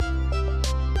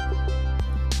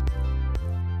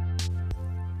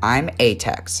I'm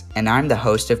Atex, and I'm the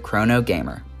host of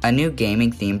ChronoGamer, a new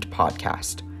gaming-themed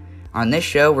podcast. On this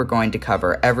show, we're going to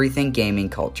cover everything gaming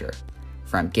culture,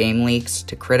 from game leaks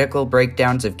to critical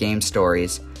breakdowns of game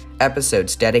stories,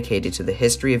 episodes dedicated to the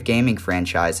history of gaming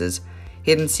franchises,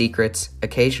 hidden secrets,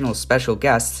 occasional special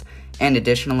guests, and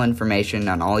additional information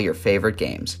on all your favorite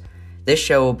games. This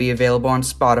show will be available on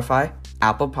Spotify,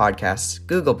 Apple Podcasts,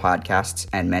 Google Podcasts,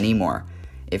 and many more.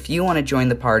 If you want to join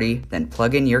the party, then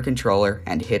plug in your controller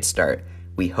and hit start.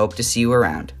 We hope to see you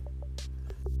around.